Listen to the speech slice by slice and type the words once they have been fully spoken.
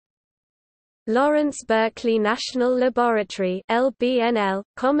Lawrence Berkeley National Laboratory (LBNL),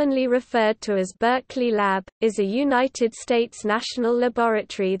 commonly referred to as Berkeley Lab, is a United States national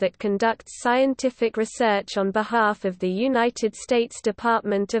laboratory that conducts scientific research on behalf of the United States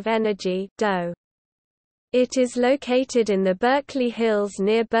Department of Energy (DOE). It is located in the Berkeley Hills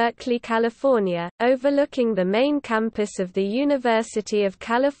near Berkeley, California, overlooking the main campus of the University of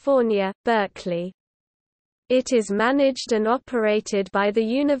California, Berkeley. It is managed and operated by the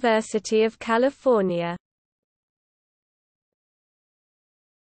University of California.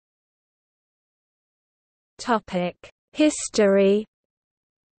 History.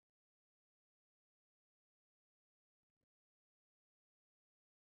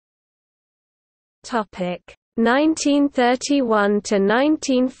 Topic 1931 to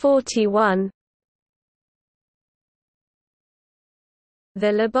 1941. The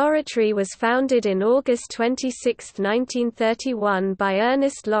laboratory was founded in August 26, 1931 by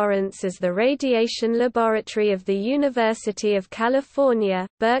Ernest Lawrence as the Radiation Laboratory of the University of California,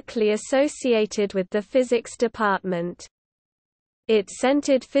 Berkeley, associated with the Physics Department. It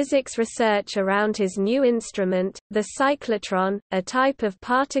centered physics research around his new instrument, the cyclotron, a type of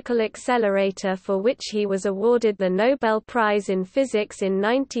particle accelerator for which he was awarded the Nobel Prize in Physics in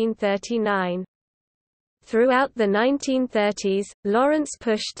 1939. Throughout the 1930s, Lawrence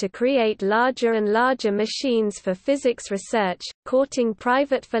pushed to create larger and larger machines for physics research, courting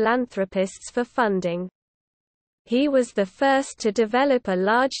private philanthropists for funding. He was the first to develop a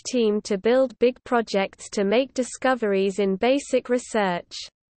large team to build big projects to make discoveries in basic research.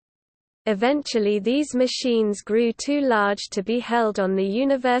 Eventually these machines grew too large to be held on the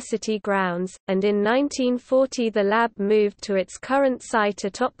university grounds, and in 1940 the lab moved to its current site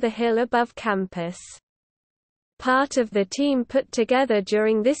atop the hill above campus. Part of the team put together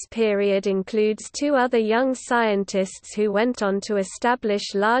during this period includes two other young scientists who went on to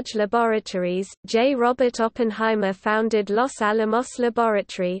establish large laboratories. J. Robert Oppenheimer founded Los Alamos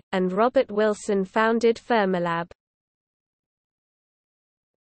Laboratory, and Robert Wilson founded Fermilab.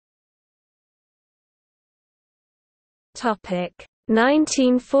 Topic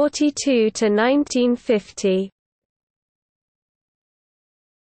 1942 to 1950.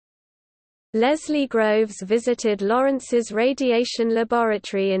 Leslie Groves visited Lawrence's radiation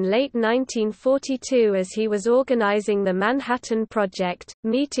laboratory in late 1942 as he was organizing the Manhattan Project,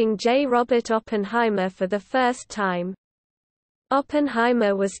 meeting J. Robert Oppenheimer for the first time.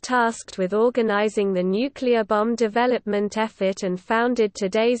 Oppenheimer was tasked with organizing the nuclear bomb development effort and founded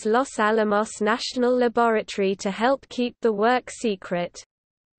today's Los Alamos National Laboratory to help keep the work secret.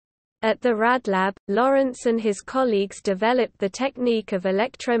 At the RadLab, Lawrence and his colleagues developed the technique of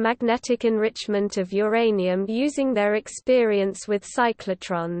electromagnetic enrichment of uranium using their experience with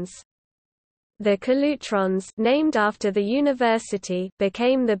cyclotrons. The Calutrons, named after the university,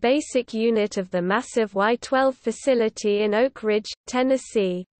 became the basic unit of the massive Y-12 facility in Oak Ridge,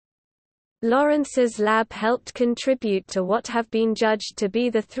 Tennessee. Lawrence's lab helped contribute to what have been judged to be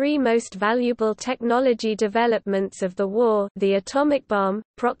the three most valuable technology developments of the war: the atomic bomb,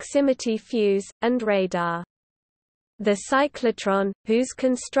 proximity fuse, and radar. The cyclotron, whose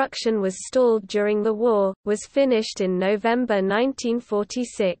construction was stalled during the war, was finished in November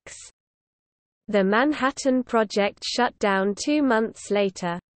 1946. The Manhattan Project shut down 2 months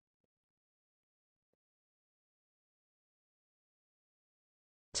later.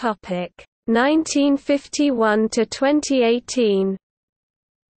 Topic 1951 to 2018.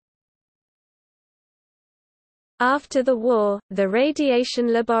 After the war, the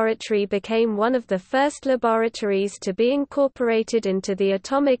Radiation Laboratory became one of the first laboratories to be incorporated into the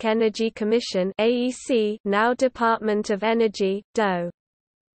Atomic Energy Commission (AEC), now Department of Energy, DOE.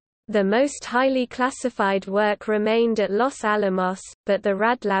 The most highly classified work remained at Los Alamos, but the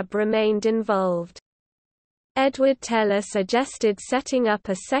RadLab remained involved. Edward Teller suggested setting up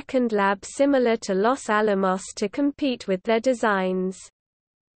a second lab similar to Los Alamos to compete with their designs.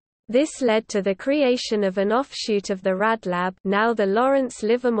 This led to the creation of an offshoot of the RadLab, now the Lawrence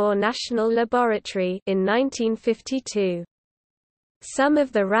Livermore National Laboratory, in 1952. Some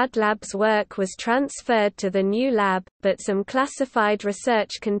of the RadLab's work was transferred to the new lab, but some classified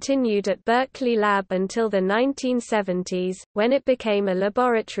research continued at Berkeley Lab until the 1970s, when it became a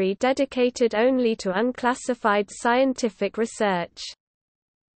laboratory dedicated only to unclassified scientific research.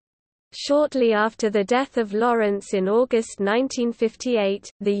 Shortly after the death of Lawrence in August 1958,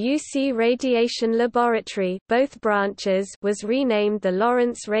 the UC Radiation Laboratory, both branches, was renamed the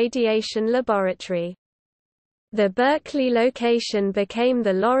Lawrence Radiation Laboratory. The Berkeley location became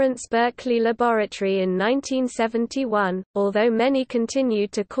the Lawrence Berkeley Laboratory in 1971, although many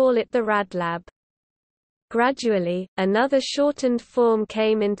continued to call it the RadLab. Gradually, another shortened form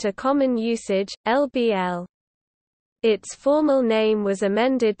came into common usage, LBL. Its formal name was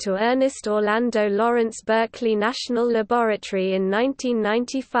amended to Ernest Orlando Lawrence Berkeley National Laboratory in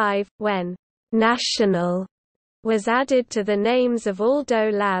 1995, when "National" was added to the names of all DOE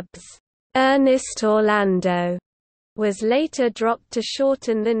labs. Ernest Orlando was later dropped to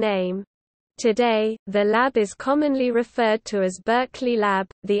shorten the name. Today, the lab is commonly referred to as Berkeley Lab.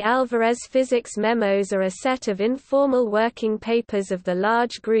 The Alvarez Physics Memos are a set of informal working papers of the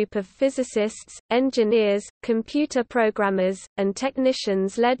large group of physicists, engineers, computer programmers, and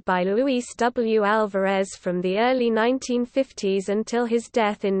technicians led by Luis W. Alvarez from the early 1950s until his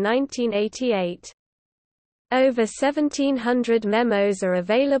death in 1988. Over 1,700 memos are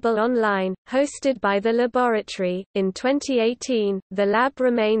available online, hosted by the laboratory. In 2018, the lab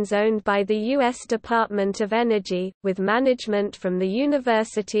remains owned by the U.S. Department of Energy, with management from the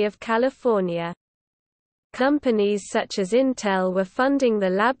University of California. Companies such as Intel were funding the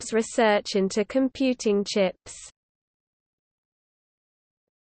lab's research into computing chips.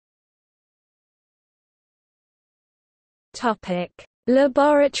 Topic: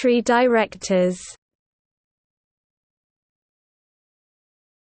 Laboratory directors.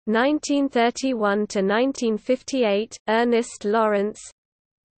 1931 to 1958, Ernest Lawrence.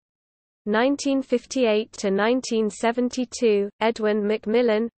 1958 to 1972, Edwin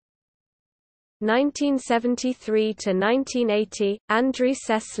Macmillan. 1973 to 1980, Andrew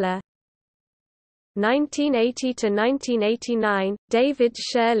Sessler. 1980 to 1989, David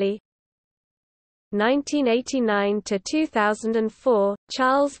Shirley. 1989 to 2004,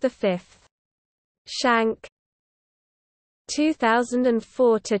 Charles V. Shank.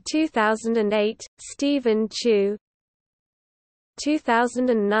 2004 to 2008, Stephen Chu.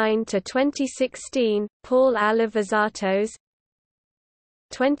 2009 to 2016, Paul Alivisatos.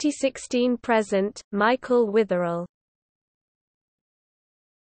 2016 present, Michael Witherell.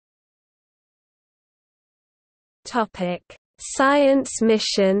 Topic: Science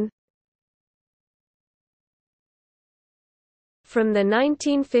mission. From the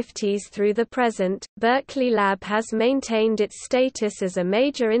 1950s through the present, Berkeley Lab has maintained its status as a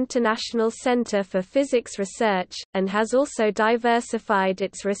major international center for physics research, and has also diversified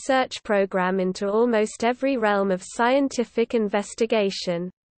its research program into almost every realm of scientific investigation.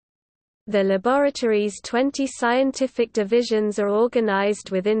 The laboratory's 20 scientific divisions are organized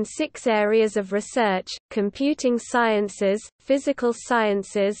within 6 areas of research: computing sciences, physical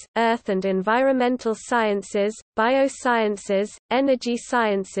sciences, earth and environmental sciences, biosciences, energy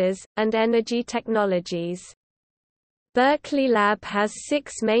sciences, and energy technologies. Berkeley Lab has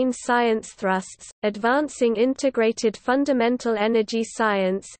 6 main science thrusts: advancing integrated fundamental energy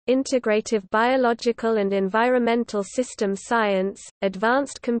science, integrative biological and environmental system science,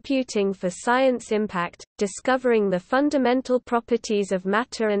 advanced computing for science impact, discovering the fundamental properties of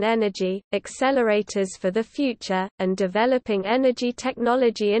matter and energy, accelerators for the future, and developing energy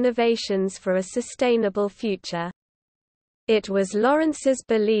technology innovations for a sustainable future. It was Lawrence's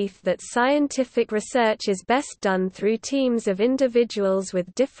belief that scientific research is best done through teams of individuals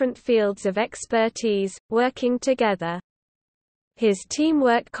with different fields of expertise, working together. His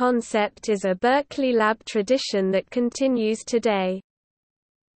teamwork concept is a Berkeley Lab tradition that continues today.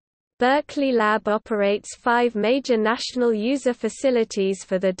 Berkeley Lab operates 5 major national user facilities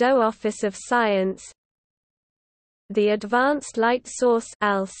for the DOE Office of Science. The Advanced Light Source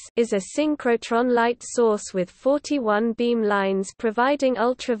is a synchrotron light source with 41 beam lines providing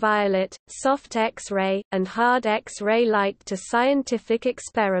ultraviolet, soft X-ray, and hard X-ray light to scientific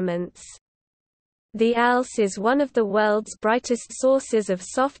experiments. The ALS is one of the world's brightest sources of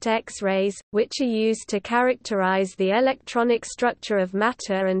soft X-rays, which are used to characterize the electronic structure of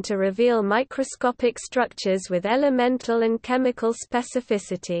matter and to reveal microscopic structures with elemental and chemical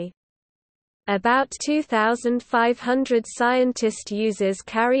specificity. About 2,500 scientist users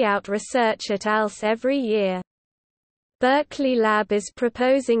carry out research at ALS every year. Berkeley Lab is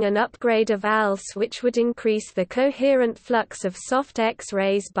proposing an upgrade of ALS which would increase the coherent flux of soft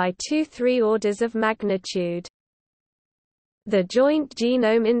X-rays by 2–3 orders of magnitude. The Joint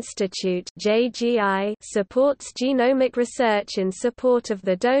Genome Institute (JGI) supports genomic research in support of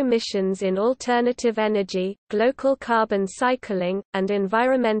the DOE missions in alternative energy, local carbon cycling, and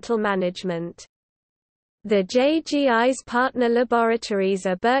environmental management. The JGI's partner laboratories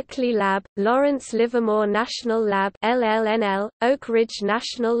are Berkeley Lab, Lawrence Livermore National Lab (LLNL), Oak Ridge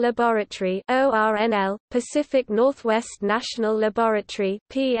National Laboratory (ORNL), Pacific Northwest National Laboratory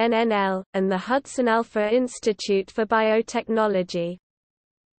 (PNNL), and the Hudson Alpha Institute for Biotechnology.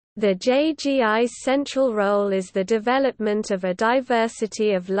 The JGI's central role is the development of a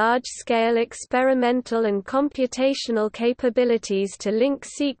diversity of large-scale experimental and computational capabilities to link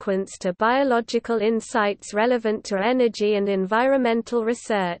sequence to biological insights relevant to energy and environmental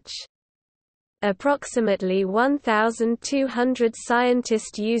research. Approximately 1,200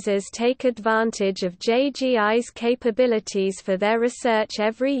 scientist users take advantage of JGI's capabilities for their research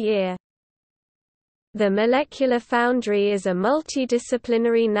every year. The Molecular Foundry is a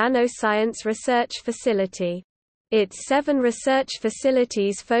multidisciplinary nanoscience research facility. Its 7 research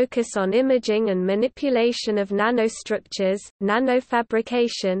facilities focus on imaging and manipulation of nanostructures,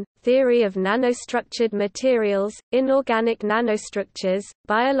 nanofabrication, theory of nanostructured materials, inorganic nanostructures,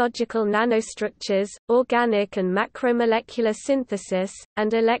 biological nanostructures, organic and macromolecular synthesis,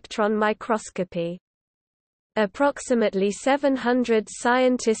 and electron microscopy. Approximately 700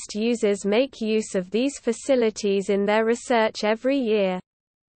 scientist users make use of these facilities in their research every year.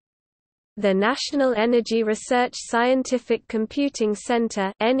 The National Energy Research Scientific Computing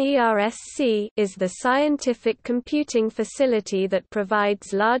Center is the scientific computing facility that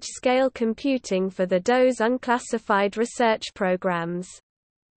provides large-scale computing for the DOE's unclassified research programs.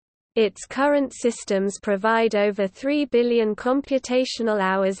 Its current systems provide over 3 billion computational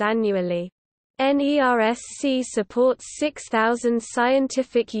hours annually. NERSC supports 6,000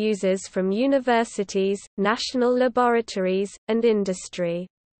 scientific users from universities, national laboratories, and industry.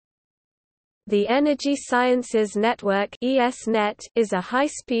 The Energy Sciences Network (ESNet) is a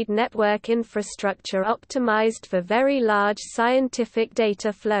high-speed network infrastructure optimized for very large scientific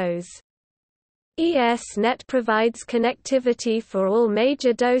data flows. ESNet provides connectivity for all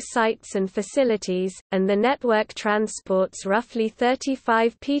major DOE sites and facilities, and the network transports roughly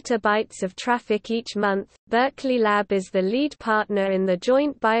 35 petabytes of traffic each month. Berkeley Lab is the lead partner in the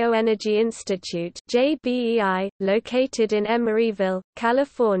Joint Bioenergy Institute (JBEI), located in Emeryville,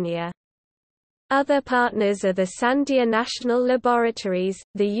 California. Other partners are the Sandia National Laboratories,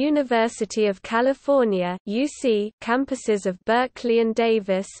 the University of California (UC) campuses of Berkeley and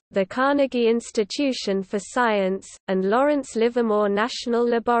Davis, the Carnegie Institution for Science, and Lawrence Livermore National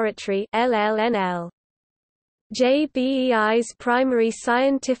Laboratory (LLNL). JBEI's primary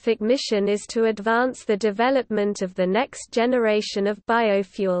scientific mission is to advance the development of the next generation of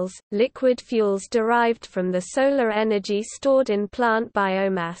biofuels, liquid fuels derived from the solar energy stored in plant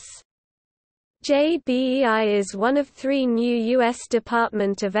biomass. JBEI is one of 3 new U.S.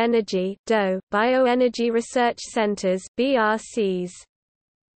 Department of Energy Bioenergy Research Centers (BRCs).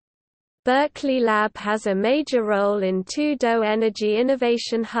 Berkeley Lab has a major role in 2 DOE energy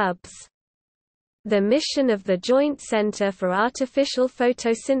innovation hubs. The mission of the Joint Center for Artificial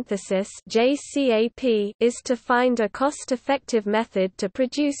Photosynthesis (JCAP) is to find a cost-effective method to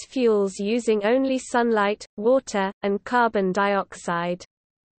produce fuels using only sunlight, water, and carbon dioxide.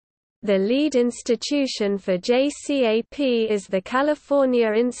 The lead institution for JCAP is the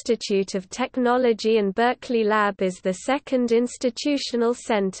California Institute of Technology, and Berkeley Lab is the second institutional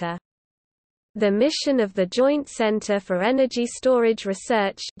center. The mission of the Joint Center for Energy Storage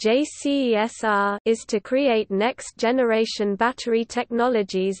Research (JCESR) is to create next-generation battery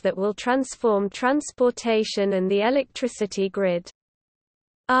technologies that will transform transportation and the electricity grid.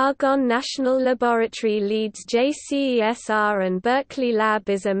 Argonne National Laboratory leads JCESR, and Berkeley Lab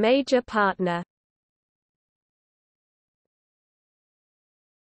is a major partner.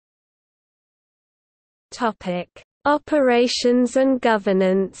 Topic: Operations and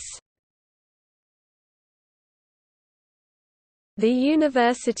governance. The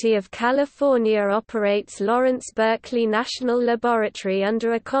University of California operates Lawrence Berkeley National Laboratory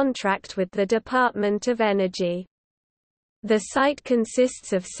under a contract with the Department of Energy. The site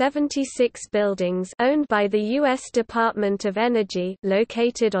consists of 76 buildings owned by the U.S. Department of Energy,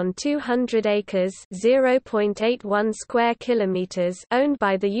 located on 200 acres (0.81 square kilometers) owned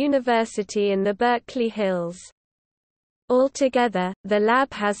by the university in the Berkeley Hills. Altogether, the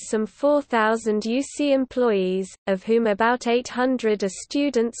lab has some 4,000 UC employees, of whom about 800 are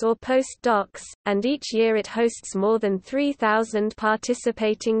students or postdocs, and each year it hosts more than 3,000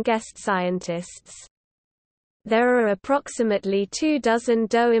 participating guest scientists. There are approximately 24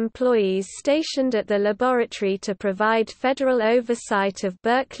 DOE employees stationed at the laboratory to provide federal oversight of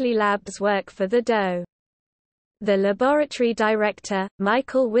Berkeley Lab's work for the DOE. The laboratory director,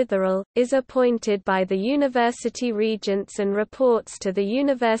 Michael Witherell, is appointed by the university regents and reports to the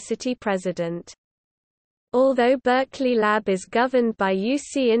university president. Although Berkeley Lab is governed by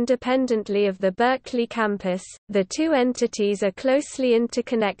UC independently of the Berkeley campus, the 2 entities are closely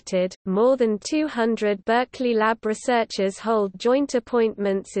interconnected. More than 200 Berkeley Lab researchers hold joint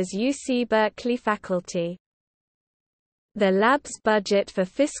appointments as UC Berkeley faculty. The lab's budget for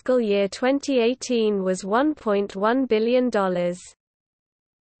fiscal year 2018 was $1.1 billion.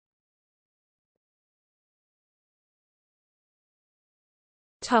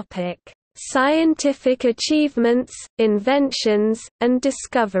 Scientific achievements, inventions, and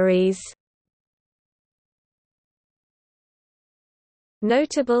discoveries.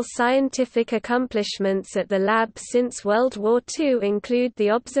 Notable scientific accomplishments at the lab since World War II include the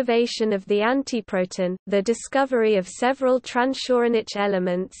observation of the antiproton, the discovery of several transuranic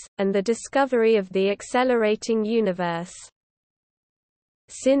elements, and the discovery of the accelerating universe.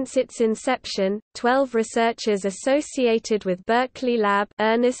 Since its inception, 12 researchers associated with Berkeley Lab,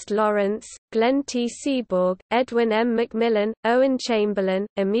 Ernest Lawrence, Glenn T. Seaborg, Edwin M. McMillan, Owen Chamberlain,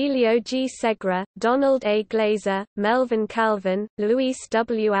 Emilio G. Segre, Donald A. Glaser, Melvin Calvin, Luis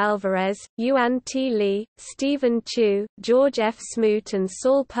W. Alvarez, Yuan T. Lee, Stephen Chu, George F. Smoot and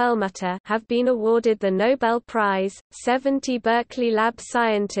Saul Perlmutter have been awarded the Nobel Prize. 70 Berkeley Lab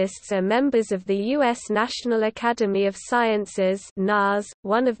scientists are members of the U.S. National Academy of Sciences (NAS),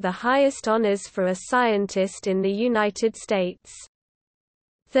 one of the highest honors for a scientist in the United States.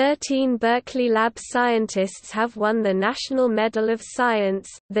 13 Berkeley Lab scientists have won the National Medal of Science,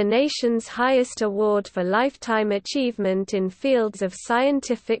 the nation's highest award for lifetime achievement in fields of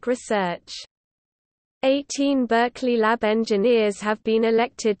scientific research. 18 Berkeley Lab engineers have been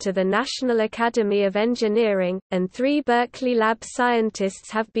elected to the National Academy of Engineering, and 3 Berkeley Lab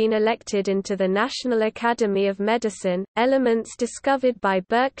scientists have been elected into the National Academy of Medicine. Elements discovered by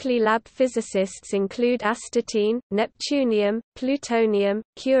Berkeley Lab physicists include astatine, neptunium, plutonium,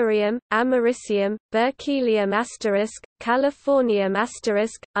 curium, americium, berkelium *, californium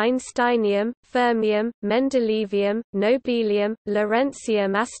 *, einsteinium, fermium, mendelevium, nobelium,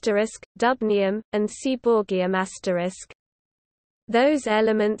 lawrencium *, dubnium, and seaborgium *. Those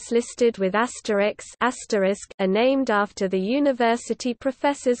elements listed with asterisks are named after the university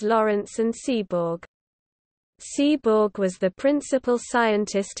professors Lawrence and Seaborg. Seaborg was the principal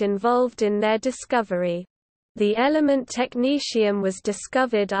scientist involved in their discovery. The element technetium was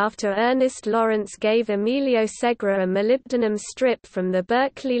discovered after Ernest Lawrence gave Emilio Segre a molybdenum strip from the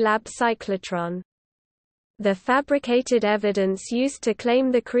Berkeley Lab cyclotron. The fabricated evidence used to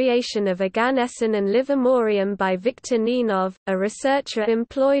claim the creation of organesson and livermorium by Viktor Ninov, a researcher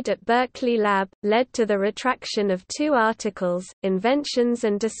employed at Berkeley Lab, led to the retraction of 2 articles. Inventions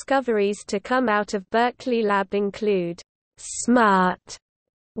and discoveries to come out of Berkeley Lab include smart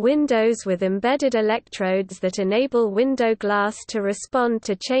windows with embedded electrodes that enable window glass to respond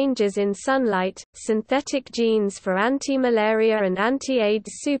to changes in sunlight, synthetic genes for anti-malaria and anti-AIDS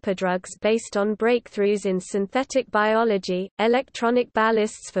superdrugs based on breakthroughs in synthetic biology, electronic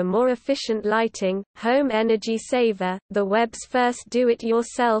ballasts for more efficient lighting, home energy saver, the web's first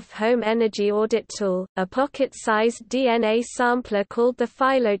do-it-yourself home energy audit tool, a pocket-sized DNA sampler called the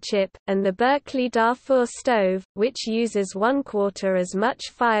Philochip, and the Berkeley Darfur stove, which uses 1/4 as much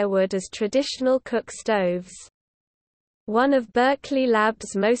firewood as traditional cook stoves. One of Berkeley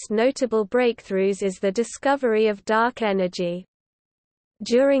Lab's most notable breakthroughs is the discovery of dark energy.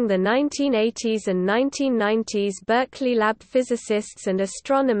 During the 1980s and 1990s, Berkeley Lab physicists and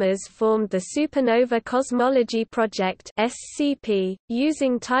astronomers formed the Supernova Cosmology Project (SCP),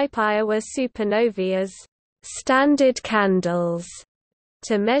 using type Iowa supernovae as standard candles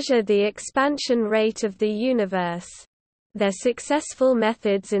to measure the expansion rate of the universe. Their successful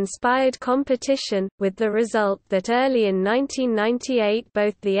methods inspired competition, with the result that early in 1998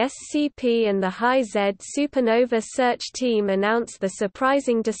 both the SCP and the High-Z supernova search team announced the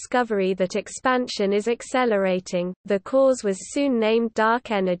surprising discovery that expansion is accelerating. The cause was soon named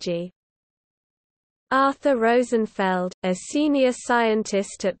dark energy. Arthur Rosenfeld, a senior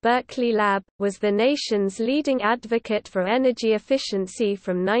scientist at Berkeley Lab, was the nation's leading advocate for energy efficiency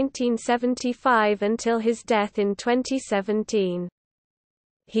from 1975 until his death in 2017.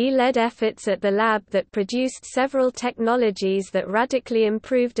 He led efforts at the lab that produced several technologies that radically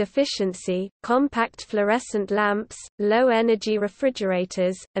improved efficiency: compact fluorescent lamps, low-energy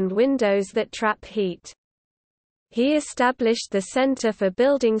refrigerators, and windows that trap heat. He established the Center for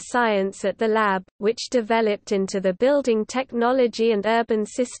Building Science at the lab, which developed into the Building Technology and Urban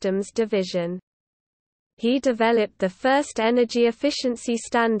Systems Division. He developed the first energy efficiency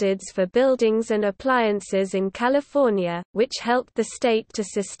standards for buildings and appliances in California, which helped the state to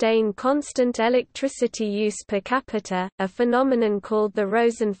sustain constant electricity use per capita, a phenomenon called the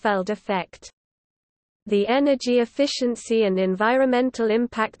Rosenfeld effect. The Energy Efficiency and Environmental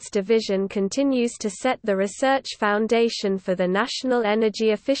Impacts Division continues to set the research foundation for the national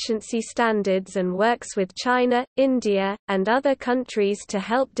energy efficiency standards and works with China, India, and other countries to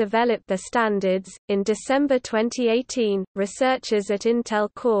help develop the standards. In December 2018, researchers at Intel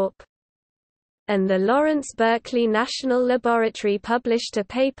Corp. and the Lawrence Berkeley National Laboratory published a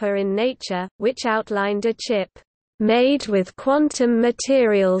paper in Nature, which outlined a chip made with quantum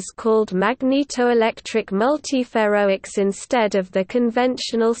materials called magnetoelectric multiferroics instead of the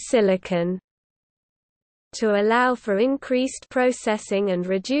conventional silicon, to allow for increased processing and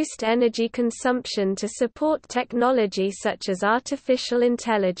reduced energy consumption to support technology such as artificial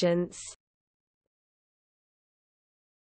intelligence.